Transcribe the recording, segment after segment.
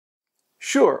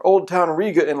Sure, Old Town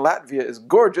Riga in Latvia is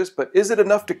gorgeous, but is it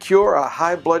enough to cure a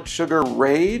high blood sugar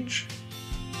rage?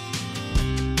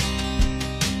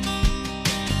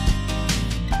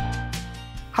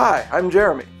 Hi, I'm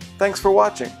Jeremy. Thanks for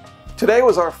watching. Today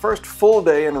was our first full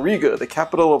day in Riga, the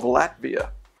capital of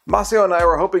Latvia. Masio and I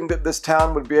were hoping that this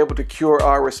town would be able to cure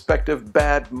our respective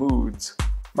bad moods.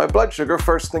 My blood sugar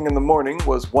first thing in the morning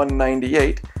was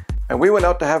 198, and we went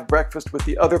out to have breakfast with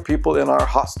the other people in our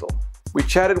hostel. We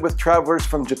chatted with travelers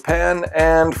from Japan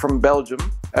and from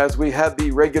Belgium, as we had the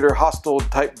regular hostel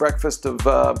type breakfast of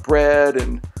bread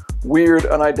and weird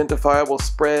unidentifiable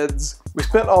spreads. We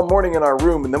spent all morning in our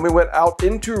room and then we went out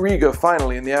into Riga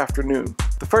finally in the afternoon.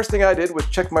 The first thing I did was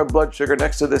check my blood sugar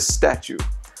next to this statue.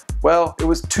 Well, it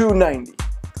was 290.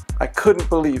 I couldn't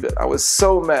believe it. I was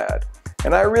so mad.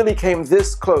 And I really came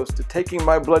this close to taking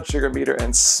my blood sugar meter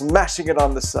and smashing it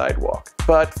on the sidewalk.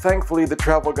 But thankfully the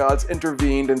travel gods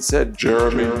intervened and said,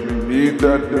 "Jeremy, you need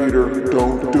that meter,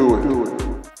 don't do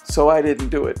it." So I didn't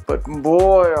do it, but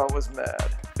boy, I was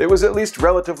mad. It was at least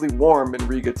relatively warm in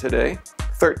Riga today,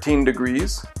 13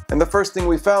 degrees. And the first thing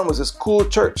we found was this cool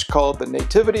church called the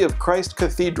Nativity of Christ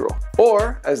Cathedral.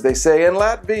 Or, as they say in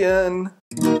Latvian,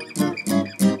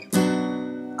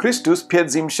 Christus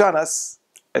piedzimšanas,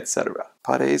 etc.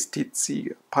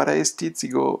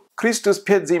 Pareizticīgo. Christus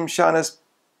piedzimšanas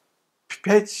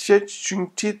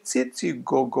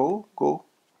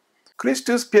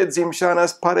Christus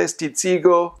piedzimšanas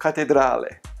pareizticīgo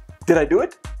katedrale. Did I do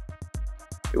it?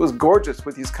 It was gorgeous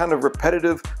with these kind of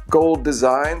repetitive gold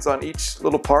designs on each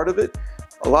little part of it.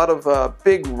 A lot of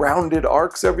big rounded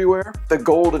arcs everywhere. The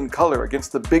golden color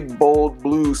against the big bold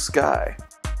blue sky.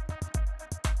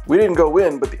 We didn't go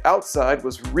in, but the outside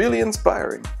was really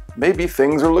inspiring. Maybe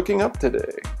things are looking up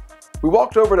today. We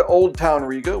walked over to Old Town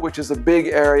Riga, which is a big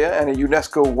area and a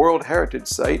UNESCO World Heritage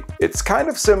Site. It's kind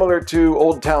of similar to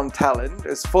Old Town Tallinn.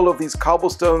 It's full of these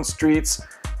cobblestone streets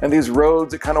and these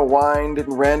roads that kind of wind in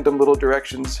random little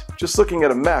directions. Just looking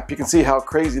at a map, you can see how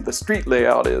crazy the street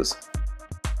layout is.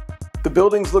 The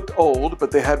buildings looked old,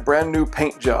 but they had brand new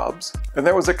paint jobs, and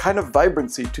there was a kind of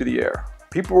vibrancy to the air.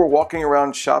 People were walking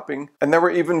around shopping, and there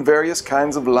were even various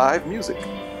kinds of live music.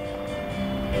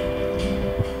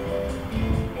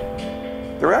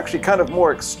 There are actually kind of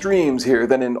more extremes here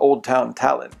than in Old Town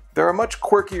Tallinn. There are much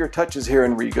quirkier touches here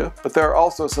in Riga, but there are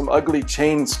also some ugly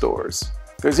chain stores.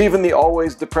 There's even the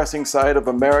always depressing side of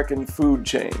American food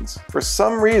chains. For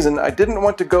some reason, I didn't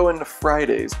want to go into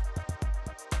Fridays.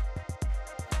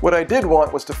 What I did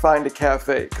want was to find a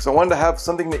cafe, because I wanted to have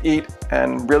something to eat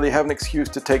and really have an excuse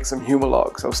to take some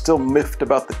humalogs. I was still miffed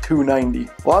about the 290.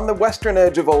 Well, on the western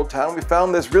edge of Old Town, we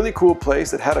found this really cool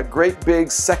place that had a great big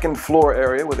second floor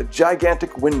area with a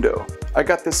gigantic window. I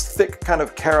got this thick kind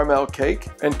of caramel cake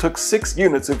and took 6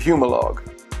 units of humalog.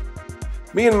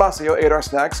 Me and Masio ate our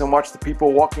snacks and watched the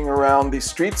people walking around the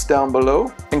streets down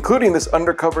below, including this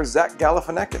undercover Zach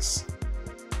Galifianakis.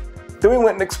 Then we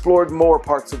went and explored more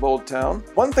parts of Old Town.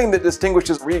 One thing that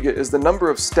distinguishes Riga is the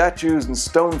number of statues and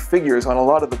stone figures on a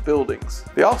lot of the buildings.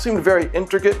 They all seemed very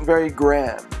intricate and very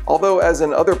grand. Although, as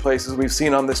in other places we've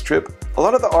seen on this trip, a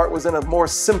lot of the art was in a more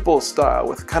simple style,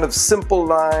 with kind of simple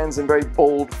lines and very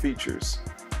bold features.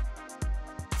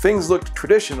 Things looked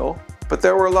traditional, but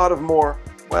there were a lot of more,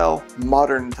 well,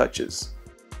 modern touches.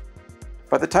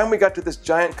 By the time we got to this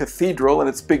giant cathedral and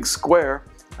its big square,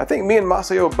 I think me and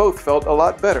Masio both felt a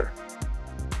lot better.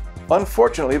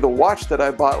 Unfortunately, the watch that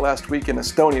I bought last week in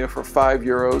Estonia for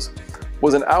 €5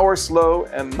 was an hour slow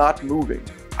and not moving.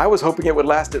 I was hoping it would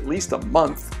last at least a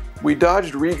month. We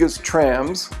dodged Riga's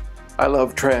trams. I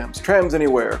love trams. Trams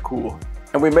anywhere, cool.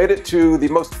 And we made it to the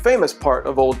most famous part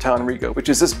of Old Town Riga, which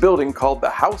is this building called the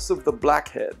House of the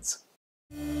Blackheads.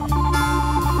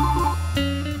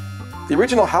 The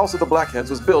original House of the Blackheads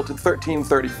was built in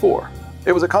 1334.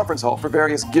 It was a conference hall for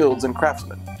various guilds and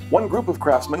craftsmen. One group of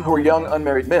craftsmen, who were young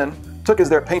unmarried men, took as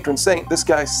their patron saint this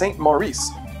guy Saint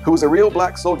Maurice, who was a real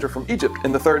black soldier from Egypt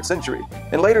in the 3rd century.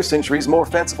 In later centuries, more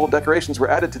fanciful decorations were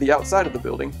added to the outside of the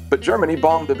building, but Germany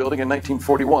bombed the building in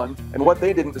 1941, and what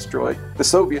they didn't destroy, the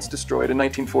Soviets destroyed in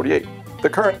 1948. The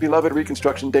current beloved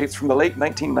reconstruction dates from the late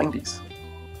 1990s.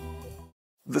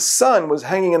 The sun was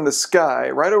hanging in the sky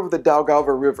right over the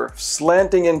Daugava River,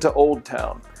 slanting into Old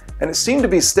Town. And it seemed to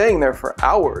be staying there for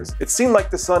hours. It seemed like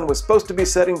the sun was supposed to be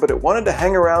setting, but it wanted to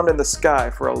hang around in the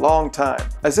sky for a long time,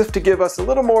 as if to give us a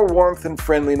little more warmth and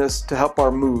friendliness to help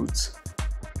our moods.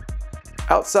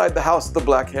 Outside the House of the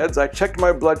Blackheads, I checked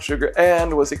my blood sugar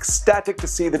and was ecstatic to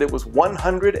see that it was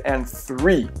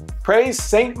 103. Praise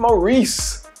Saint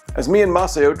Maurice! As me and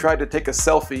Maseo tried to take a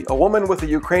selfie, a woman with a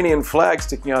Ukrainian flag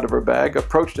sticking out of her bag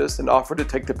approached us and offered to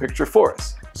take the picture for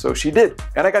us. So she did,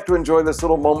 and I got to enjoy this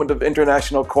little moment of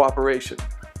international cooperation.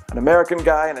 An American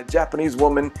guy and a Japanese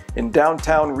woman in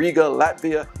downtown Riga,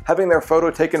 Latvia, having their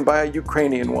photo taken by a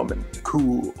Ukrainian woman.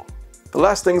 Cool. The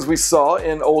last things we saw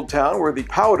in Old Town were the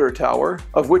Powder Tower,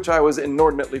 of which I was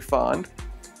inordinately fond,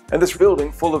 and this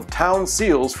building full of town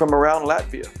seals from around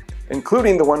Latvia,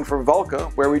 including the one from Valka,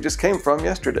 where we just came from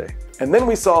yesterday. And then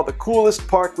we saw the coolest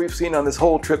park we've seen on this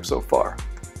whole trip so far.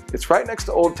 It's right next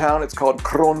to Old Town. It's called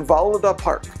Kronvalda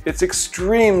Park. It's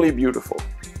extremely beautiful.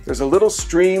 There's a little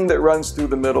stream that runs through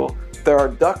the middle. There are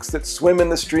ducks that swim in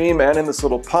the stream and in this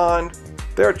little pond.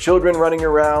 There are children running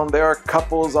around. There are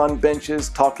couples on benches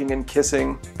talking and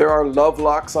kissing. There are love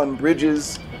locks on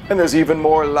bridges. And there's even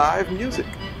more live music.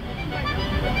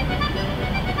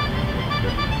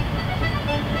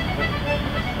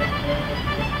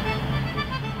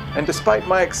 And despite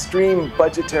my extreme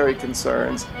budgetary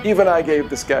concerns, even I gave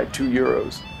this guy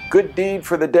 €2. Good deed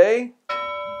for the day?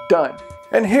 Done.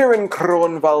 And here in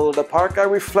Kronvalda Park, I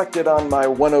reflected on my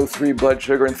 103 blood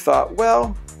sugar and thought,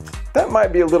 well, that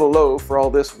might be a little low for all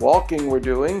this walking we're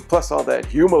doing, plus all that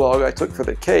Humalog I took for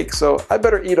the cake, so I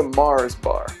better eat a Mars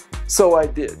bar. So I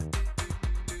did.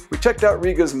 We checked out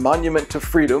Riga's Monument to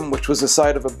Freedom, which was the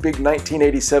site of a big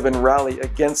 1987 rally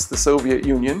against the Soviet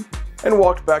Union, and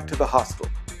walked back to the hostel.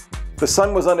 The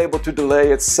sun was unable to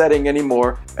delay its setting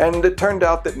anymore, and it turned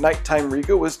out that nighttime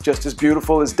Riga was just as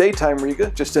beautiful as daytime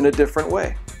Riga, just in a different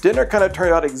way. Dinner kind of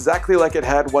turned out exactly like it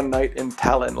had one night in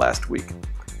Tallinn last week.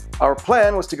 Our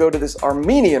plan was to go to this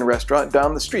Armenian restaurant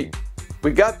down the street.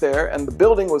 We got there and the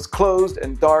building was closed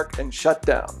and dark and shut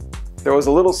down. There was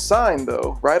a little sign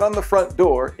though, right on the front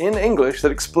door in English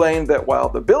that explained that while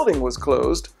the building was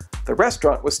closed, the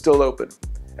restaurant was still open.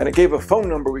 And it gave a phone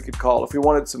number we could call if we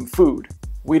wanted some food.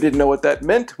 We didn't know what that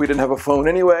meant, we didn't have a phone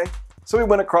anyway, so we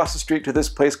went across the street to this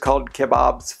place called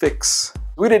Kebab's Fix.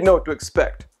 We didn't know what to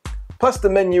expect. Plus the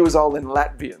menu was all in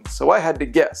Latvian, so I had to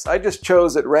guess. I just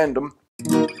chose at random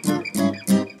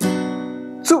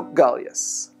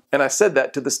Cūkgaljas. And I said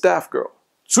that to the staff girl.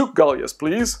 Cūkgaljas,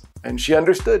 please. And she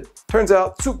understood. Turns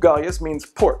out Cūkgaljas means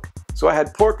pork. So I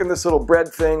had pork in this little bread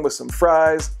thing with some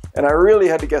fries, and I really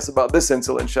had to guess about this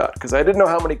insulin shot, because I didn't know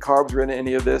how many carbs were in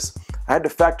any of this. I had to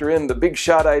factor in the big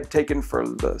shot I'd taken for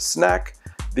the snack,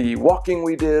 the walking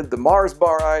we did, the Mars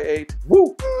bar I ate.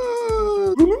 Woo!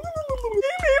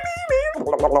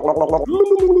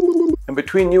 And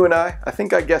between you and I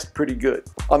think I guessed pretty good.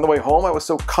 On the way home, I was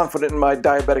so confident in my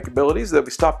diabetic abilities that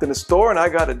we stopped in a store and I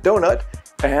got a donut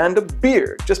and a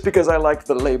beer, just because I liked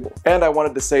the label. And I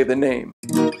wanted to say the name.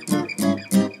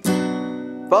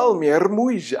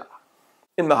 Valmiermuija.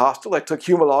 In the hostel, I took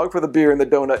Humalog for the beer and the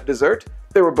donut dessert.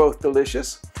 They were both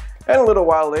delicious. And a little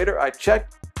while later, I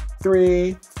checked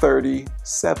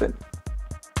 3:37.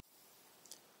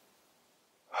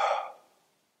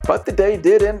 But the day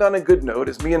did end on a good note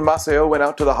as me and Maseo went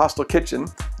out to the hostel kitchen,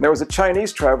 and there was a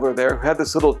Chinese traveler there who had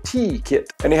this little tea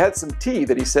kit, and he had some tea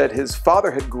that he said his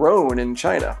father had grown in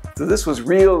China. So this was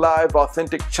real, live,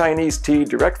 authentic Chinese tea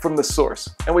direct from the source,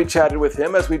 and we chatted with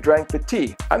him as we drank the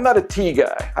tea. I'm not a tea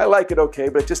guy. I like it okay,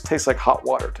 but it just tastes like hot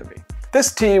water to me.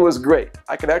 This tea was great.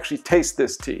 I could actually taste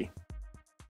this tea.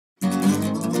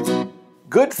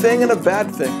 Good thing and a bad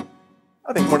thing.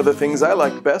 I think one of the things I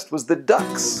liked best was the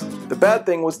ducks. The bad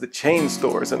thing was the chain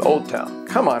stores in Old Town.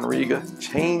 Come on, Riga.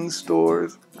 Chain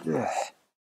stores? Ugh.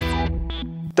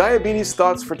 Diabetes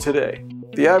thoughts for today.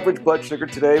 The average blood sugar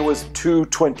today was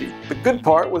 220. The good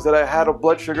part was that I had a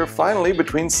blood sugar finally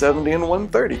between 70 and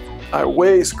 130. I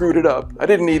way screwed it up. I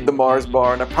didn't need the Mars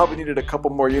bar, and I probably needed a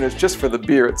couple more units just for the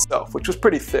beer itself, which was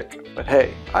pretty thick. But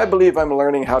hey, I believe I'm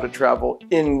learning how to travel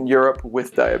in Europe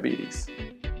with diabetes.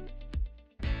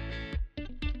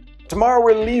 Tomorrow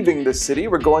we're leaving this city.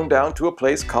 We're going down to a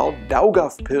place called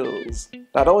Daugavpils.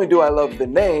 Not only do I love the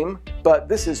name, but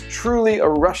this is truly a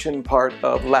Russian part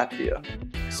of Latvia.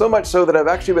 So much so that I've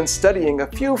actually been studying a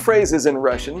few phrases in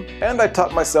Russian, and I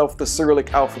taught myself the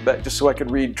Cyrillic alphabet just so I could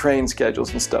read train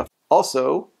schedules and stuff.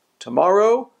 Also,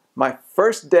 tomorrow, my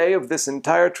first day of this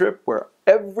entire trip where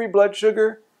every blood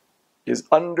sugar is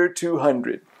under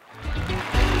 200.